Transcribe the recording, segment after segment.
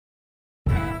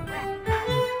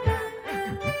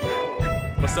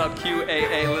What's up,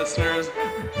 QAA listeners?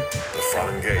 The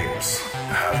fun games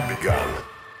have begun.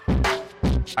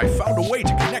 I found a way to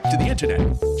connect to the internet.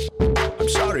 I'm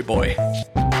sorry, boy.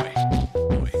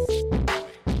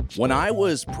 When I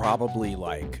was probably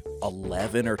like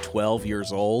 11 or 12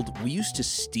 years old, we used to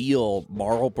steal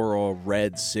Marlboro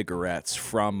Red cigarettes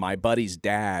from my buddy's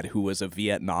dad, who was a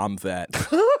Vietnam vet.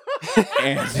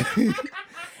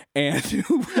 And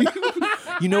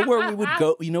you know where we would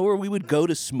go? You know where we would go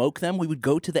to smoke them? We would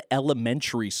go to the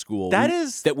elementary school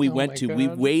that we went to. God. We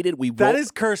waited. That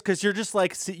is cursed because you're just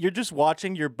like you're just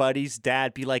watching your buddy's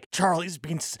dad be like, Charlie's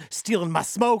been stealing my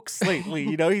smokes lately.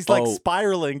 You know, he's like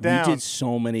spiraling down. We did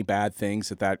so many bad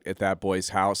things at that boy's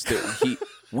house that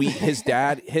his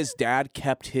dad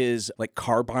kept his like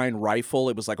carbine rifle.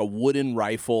 It was like a wooden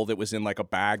rifle that was in like a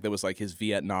bag that was like his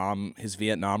Vietnam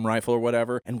rifle or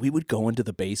whatever. And we would go into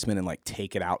the basement and like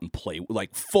take it out and play,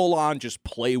 like full on just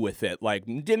play with it. Like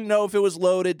didn't know if it was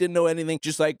loaded, didn't know anything.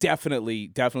 Just like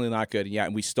definitely not good. Yeah,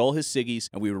 and we stole his ciggies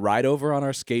and we would ride over on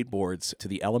our skateboards to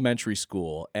the elementary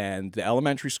school, and the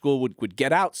elementary school would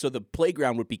get out, so the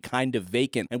playground would be kind of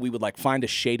vacant, and we would like find a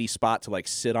shady spot to like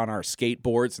sit on our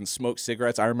skateboards and smoke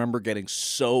cigarettes. I remember getting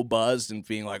so buzzed and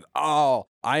being like, oh,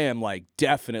 I am like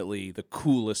definitely the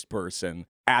coolest person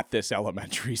at this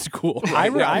elementary school. I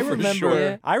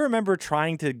remember. I remember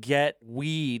trying to get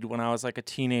weed when I was like a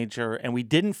teenager, and we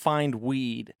didn't find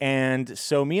weed. And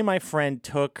so me and my friend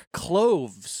took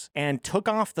cloves and took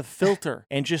off the filter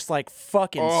and just like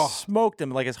fucking smoked them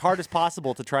like as hard as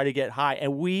possible to try to get high.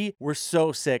 And we were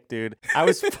so sick, dude. I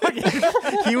was fucking,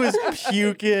 he was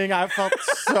puking. I felt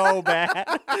so bad.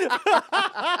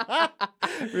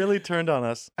 Really turned on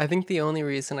us. I think the only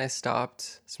reason I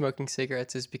stopped smoking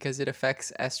cigarettes is because it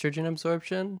affects estrogen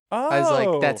absorption. I was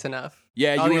like, that's enough.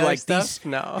 Yeah, All you the were other like stuff? these.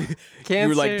 No. Cancer, You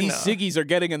were like, these no. ciggies are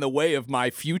getting in the way of my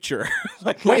future.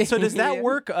 Like, Wait, so does that Yeah.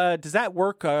 work? Does that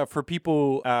work for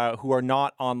people who are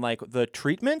not on like the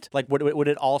treatment? Like, would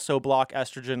it also block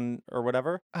estrogen or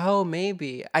whatever? Oh,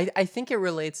 maybe. I think it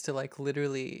relates to like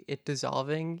literally it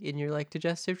dissolving in your like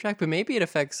digestive tract, but maybe it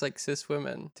affects like cis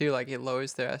women too. Like it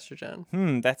lowers their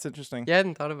estrogen. That's interesting. Yeah, I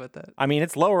hadn't thought about that. I mean,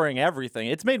 it's lowering everything.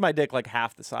 It's made my dick like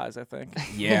half the size, I think.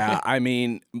 yeah, I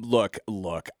mean, look,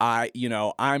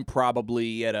 I'm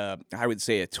probably at I would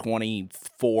say a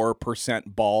 24%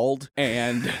 bald,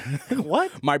 and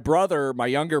What? my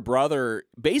younger brother,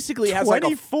 basically has like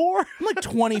 24? I'm like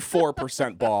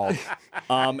 24% bald.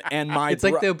 And my It's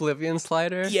like the Oblivion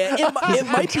slider. yeah, it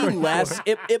might be less.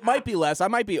 It might be less. I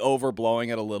might be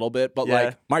overblowing it a little bit, but Yeah.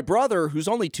 like my brother, who's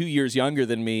only 2 years younger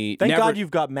than me, Thank never, God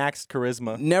you've got max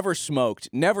charisma. never smoked.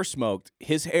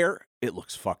 His hair, it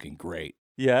looks fucking great.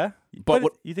 Yeah? But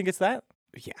what- you think it's that?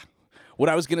 Yeah. What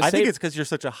I was gonna I say, think it's because you're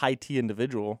such a high T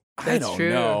individual. I That's don't true.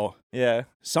 know. Yeah.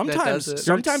 Sometimes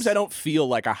it. I don't feel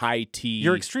like a high T.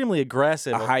 You're extremely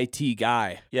aggressive. a high T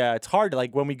guy. Yeah, it's hard to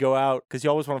like when we go out because you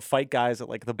always want to fight guys at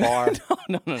like the bar.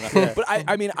 No. But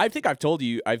I mean, I think I've told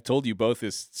you both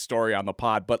this story on the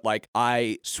pod, but like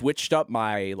I switched up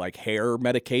my like hair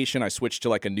medication. I switched to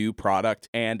like a new product.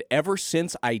 And ever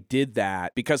since I did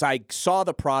that, because I saw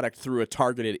the product through a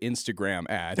targeted Instagram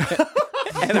ad.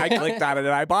 And I clicked on it and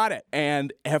I bought it.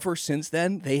 And ever since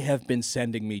then, they have been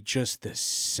sending me just the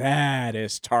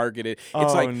saddest targeted. It's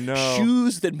Oh, like no.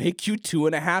 shoes that make you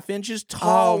 2.5 inches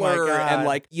taller, God. and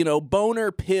like,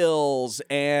 boner pills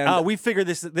and Oh, we figured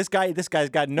this guy's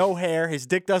got no hair. His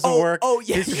dick doesn't work. oh,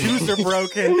 yeah. His shoes are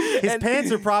broken. His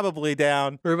pants are probably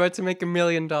down. We're about to make $1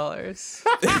 million.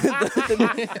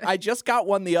 I just got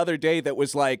one the other day that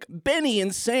was like Benny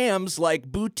and Sam's like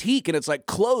boutique, and it's like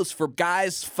clothes for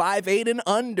guys 5'8" and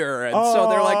under. And so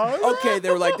they're like, okay, they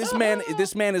were like, this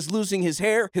man is losing his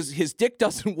hair. His dick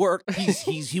doesn't work.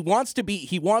 He wants to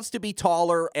be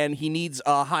taller, and he needs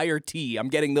a higher T. I'm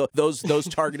getting those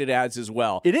targeted ads as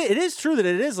well. It is true that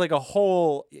it is like a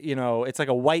whole, it's like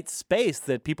a white space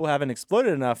that people haven't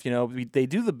exploited enough. They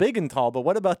do the big and tall, but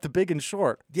what about the big and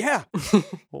short? Yeah.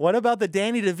 What about the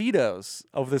Danny DeVitos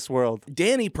of this world?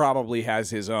 Danny probably has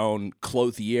his own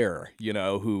clothier,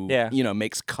 who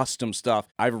makes custom stuff.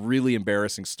 I have a really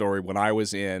embarrassing story. When I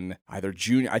was in either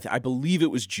junior, I believe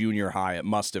it was junior high. It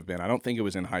must have been. I don't think it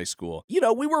was in high school.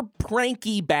 We were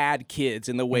pranky bad kids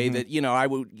in the way that,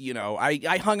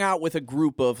 I hung out with a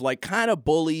group of like kind of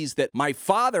bullies that my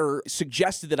father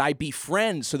suggested that I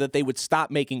befriend so that they would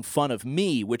stop making fun of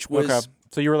me, which was... Okay.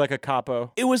 So you were like a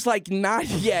capo. It was like not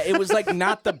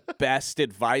the best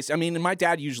advice. I mean, my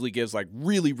dad usually gives like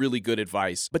really, really good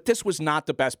advice, but this was not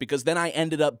the best because then I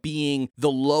ended up being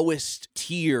the lowest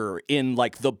tier in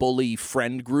like the bully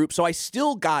friend group. So I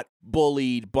still got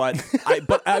bullied, but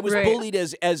I was Right. bullied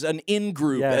as an in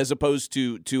group Yeah. as opposed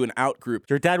to an out group.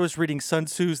 Your dad was reading Sun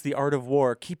Tzu's The Art of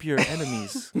War. Keep your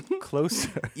enemies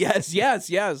closer. Yes.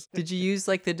 Did you use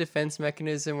like the defense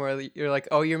mechanism where you're like,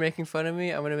 oh, you're making fun of me?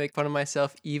 I'm going to make fun of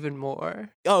myself even more.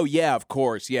 Oh yeah, of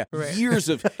course. Yeah. Right. Years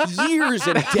and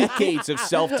decades of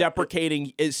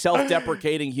self-deprecating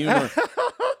humor.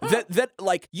 That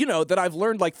like, you know, that I've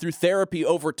learned like through therapy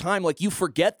over time. Like, you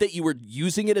forget that you were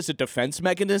using it as a defense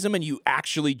mechanism and you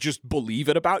actually just believe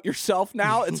it about yourself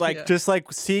now. It's like, Yeah. Just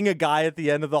like seeing a guy at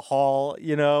the end of the hall,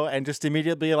 you know, and just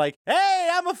immediately like, hey,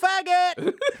 I'm a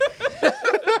faggot.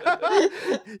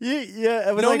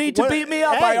 It was no like, need to what- beat me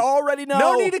up. Hey, I already know.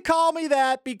 No need to call me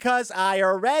that because I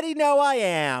already know I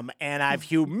am, and I've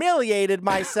humiliated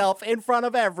myself in front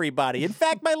of everybody. In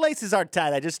fact, my laces aren't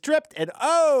tight. I just tripped and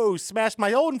smashed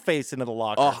my own face into the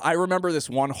locker. Oh, I remember this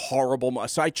one horrible.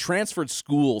 So I transferred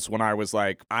schools when I was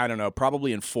like, I don't know,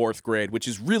 probably in 4th grade, which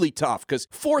is really tough because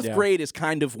 4th grade is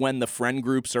kind of when the friend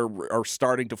groups are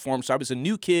starting to form. So I was a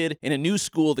new kid in a new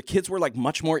school. The kids were like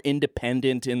much more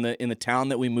independent in the town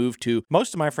that we moved to.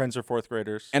 Most of my friends are 4th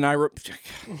graders. And I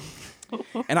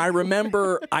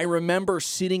remember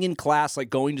sitting in class, like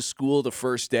going to school the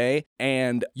first day,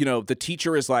 and you know, the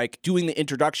teacher is like doing the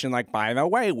introduction, like, by the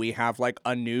way, we have like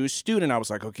a new student. I was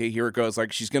like, okay, here it goes.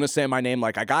 Like, she's gonna say my name.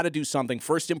 Like, I got to do something.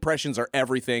 First impressions are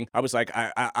everything. I was like,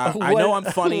 I know I'm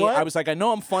funny. What? I was like, I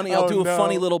know I'm funny. I'll Oh, do a no.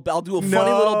 funny little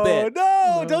bit.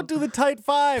 No, don't do the tight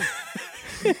 5.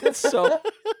 So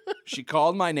she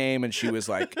called my name and she was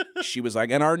like,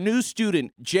 and our new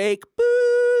student, Jake,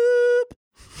 boop.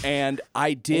 And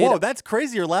I did. Whoa, that's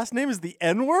crazy. Your last name is the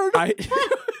N-word?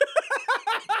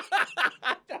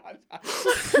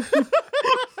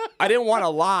 I didn't want to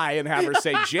lie and have her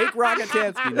say Jake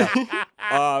Rockatansky.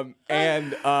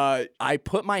 No. I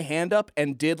put my hand up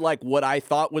and did like what I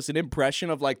thought was an impression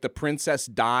of like the Princess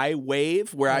Di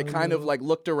wave, where I kind of like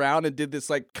looked around and did this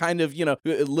like kind of, you know,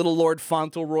 Little Lord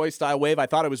Fauntleroy style wave. I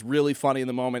thought it was really funny in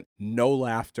the moment. No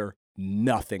laughter.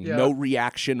 Nothing. Yeah. No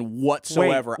reaction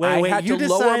whatsoever. Wait, I had you to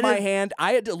lower my decided- hand.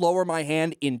 I had to lower my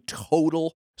hand in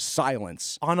total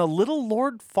silence. On a Little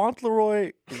Lord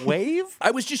Fauntleroy wave? I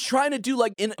was just trying to do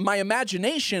like in my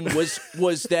imagination was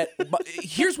that. But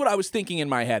here's what I was thinking in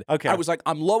my head. Okay. I was like,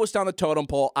 I'm lowest on the totem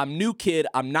pole. I'm new kid.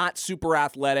 I'm not super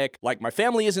athletic. Like, my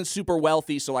family isn't super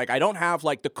wealthy, so like I don't have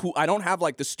like the cool. I don't have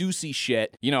like the Stussy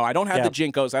shit. You know, I don't have Yeah. the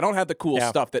Jinkos. I don't have the cool Yeah.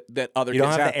 stuff that other You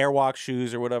kids don't have the Airwalk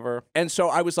shoes or whatever. And so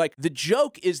I was like, the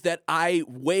joke is that I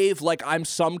wave like I'm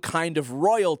some kind of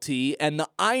royalty, and the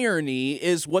irony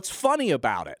is what's funny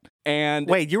about it. And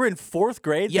Wait, you were in 4th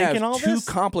grade yeah, thinking all too this?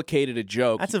 complicated a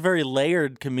joke. That's a very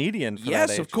layered comedian for that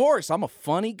Yes, age. of course. I'm a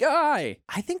funny guy.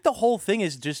 I think the whole thing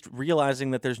is just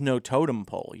realizing that there's no totem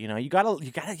pole. You know, you gotta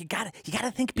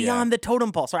think beyond the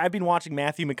totem pole. Sorry, I've been watching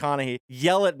Matthew McConaughey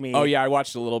yell at me. Oh yeah, I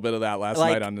watched a little bit of that last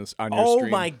Like, night on your oh stream.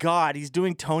 my God, he's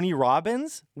doing Tony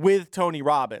Robbins with Tony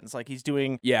Robbins. Like, he's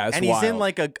doing, Yeah, it's and he's in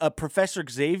wild. like a Professor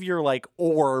Xavier like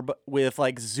orb with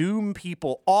like Zoom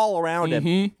people all around Mm-hmm.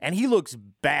 him, and he looks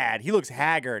bad. He looks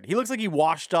haggard. He looks like he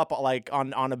washed up like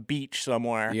on a beach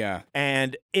somewhere. Yeah.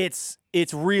 And it's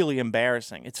really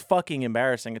embarrassing. It's fucking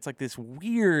embarrassing. It's like this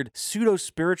weird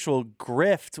pseudo-spiritual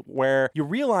grift where you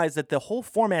realize that the whole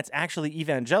format's actually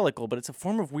evangelical, but it's a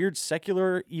form of weird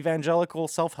secular evangelical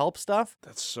self-help stuff.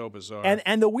 That's so bizarre.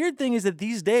 And the weird thing is that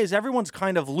these days everyone's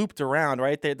kind of looped around,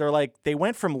 right? They're like, they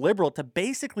went from liberal to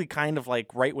basically kind of like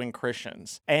right-wing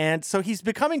Christians. And so he's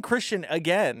becoming Christian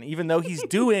again, even though he's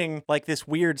doing like this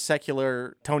weird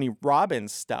secular Tony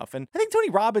Robbins stuff. And I think Tony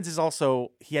Robbins is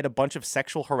also, he had a bunch of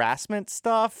sexual harassment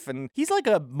stuff, and he's like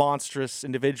a monstrous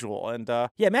individual. And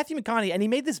yeah, Matthew McConaughey, and he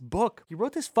made this book. He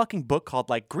wrote this fucking book called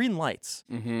like Green Lights.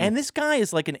 And this guy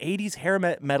is like an 80s hair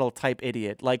metal type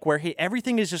idiot, like where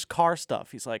everything is just car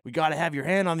stuff. He's like, we got to have your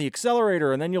hand on the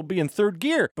accelerator and then you'll be in 3rd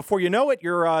gear. Before you know it,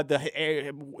 you're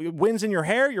the wind's in your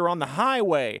hair, you're on the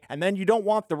highway. And then you don't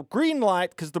want the green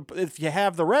light because if you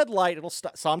have the red light, it'll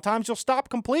sometimes you'll stop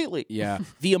completely. yeah.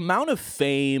 The amount of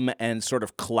fame and sort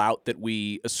of clout that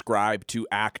we ascribe to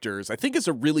actors, I think is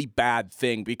a really bad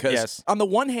thing because Yes. on the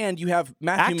one hand, you have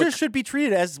Matthew Actors should be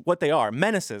treated as what they are,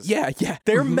 menaces. Yeah.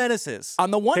 They're menaces.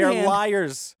 On the one They're hand,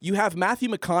 liars. you have Matthew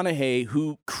McConaughey,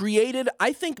 who created,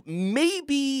 I think,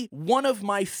 maybe one of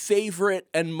my favorite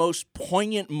and most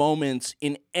poignant moments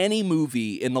in any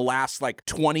movie in the last, like,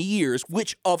 20 years,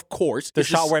 which, of course, The is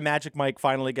shot where Magic Mike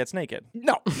finally gets naked.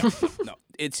 No.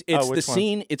 It's Oh, the which one?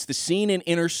 scene. It's the scene in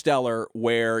Interstellar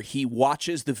where he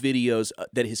watches the videos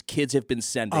that his kids have been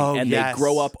sending, Oh, and yes. they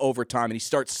grow up over time, and he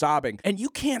starts sobbing, and you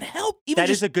can't help. Even That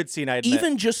is just, a good scene, I admit.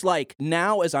 even just like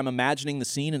now, as I'm imagining the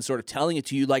scene and sort of telling it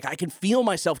to you, like I can feel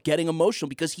myself getting emotional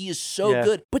because he is so Yeah.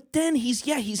 good. But then he's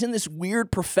in this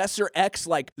weird Professor X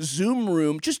like Zoom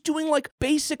room, just doing like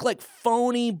basic like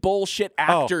phony bullshit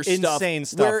actor stuff, insane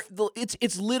stuff. where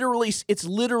it's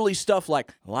literally stuff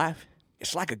like life.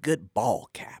 It's like a good ball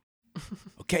cap.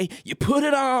 Okay, you put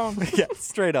it on. Yeah,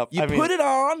 straight up. You put it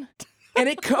on, and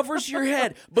it covers your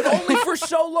head, but only for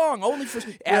so long.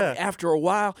 After a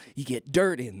while, you get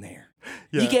dirt in there.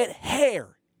 Yeah. You get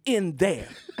hair in there.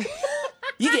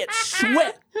 You get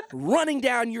sweat running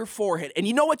down your forehead. And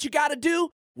you know what you got to do?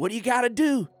 What do you got to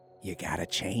do? You got to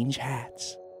change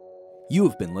hats. You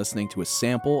have been listening to a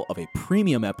sample of a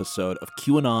premium episode of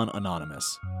QAnon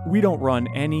Anonymous. We don't run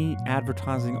any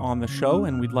advertising on the show,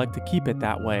 and we'd like to keep it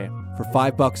that way. For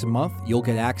 $5 a month, you'll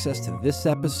get access to this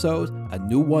episode, a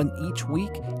new one each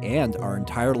week, and our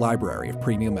entire library of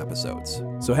premium episodes.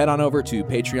 So head on over to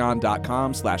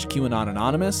patreon.com/QAnon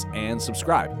Anonymous and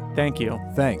subscribe. Thank you.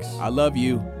 Thanks. I love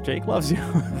you. Jake loves you.